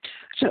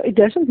So it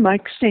doesn't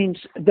make sense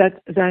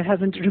that they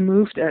haven't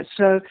removed us.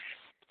 So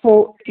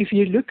if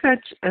you look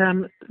at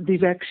the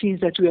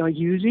vaccines that we are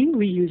using,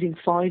 we're using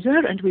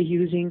Pfizer and we're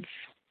using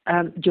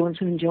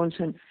Johnson &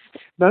 Johnson.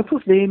 Both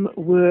of them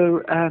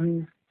were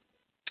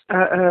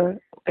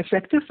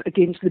effective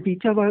against the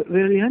Beta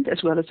variant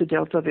as well as the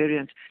Delta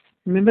variant.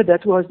 Remember,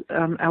 that was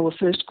our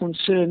first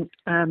concern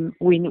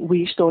when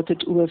we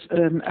started with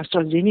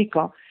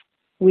AstraZeneca.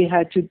 We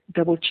had to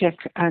double check,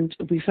 and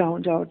we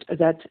found out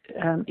that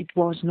it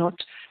was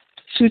not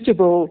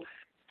suitable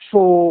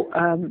for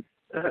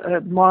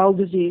mild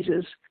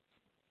diseases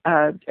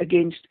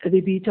against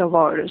the Beta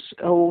virus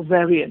or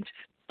variant.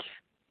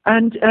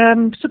 And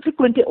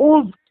subsequently,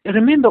 all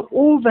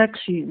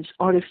vaccines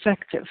are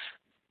effective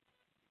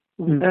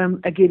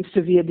against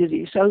severe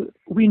disease. So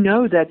we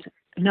know that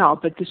now,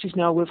 but this is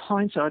now with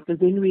hindsight.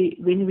 But when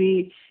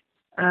we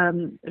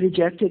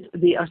rejected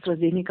the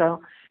AstraZeneca,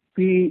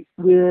 we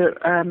were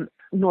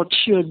not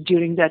sure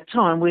during that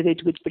time whether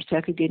it would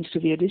protect against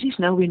severe disease.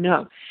 Now we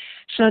know.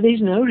 So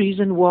there's no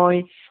reason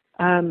why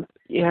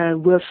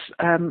with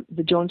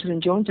the Johnson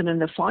 & Johnson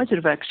and the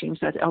Pfizer vaccines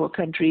that our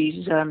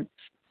country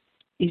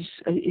is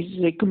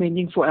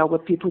recommending for our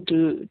people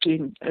to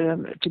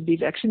be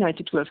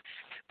vaccinated with,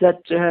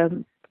 that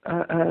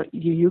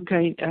the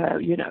UK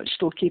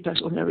still keep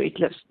us on the red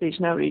list. There's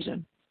no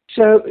reason.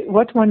 So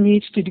what one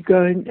needs to do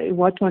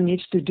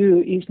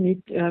is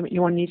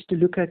one needs to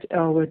look at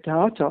our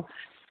data,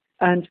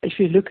 and if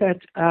you look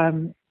at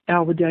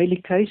our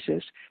daily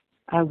cases,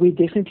 we're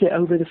definitely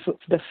over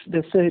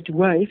the third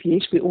wave.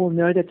 Yes, we all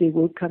know that there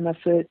will come a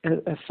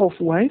fourth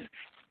wave,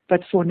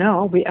 but for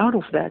now we're out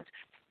of that.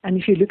 And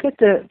if you look at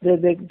the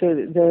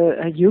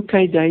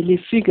UK daily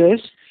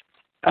figures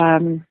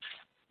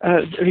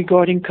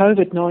regarding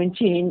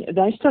COVID-19,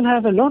 they still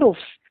have a lot of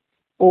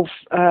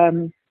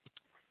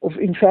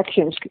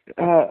infections,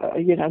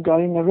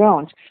 going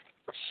around.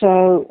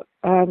 So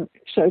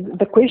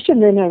the question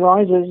then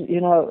arises,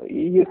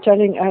 you're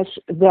telling us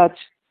that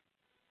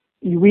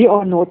we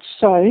are not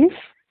safe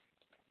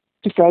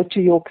to go to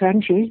your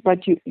country, but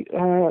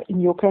in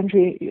your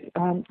country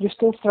you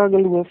still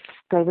struggle with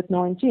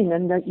COVID-19,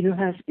 and that you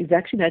have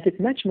vaccinated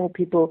much more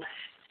people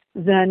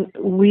than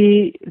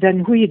we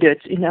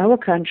did in our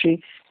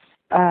country.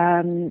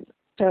 So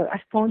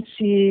I can't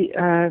see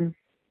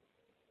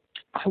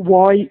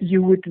why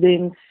you would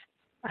then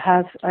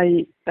have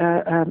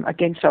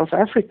against South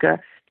Africa.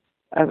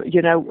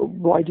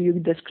 Why do you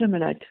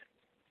discriminate?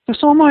 So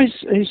SAMA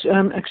is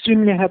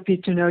extremely happy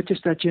to notice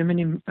that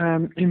Germany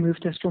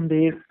removed us from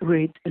their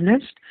red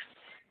list.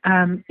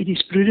 It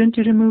is prudent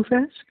to remove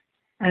us,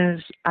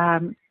 as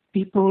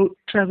people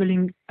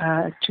traveling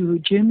to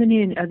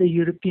Germany and other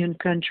European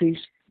countries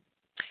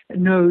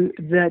know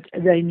that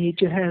they need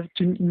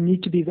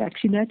to be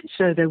vaccinated,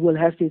 so they will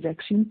have their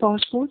vaccine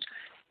passports.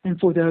 And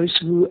for those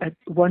who, at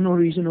one or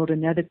reason or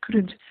another,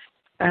 couldn't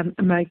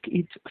make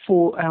it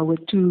for our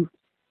two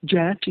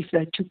jabs, if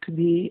they took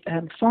the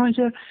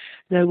Pfizer,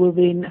 they will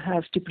then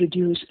have to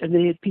produce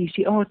their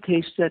PCR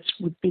test that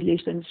would be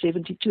less than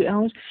 72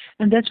 hours.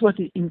 And that's what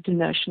the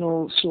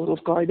international sort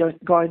of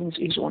guidance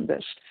is on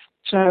this.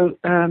 So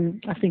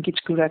I think it's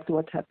correct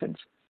what happens.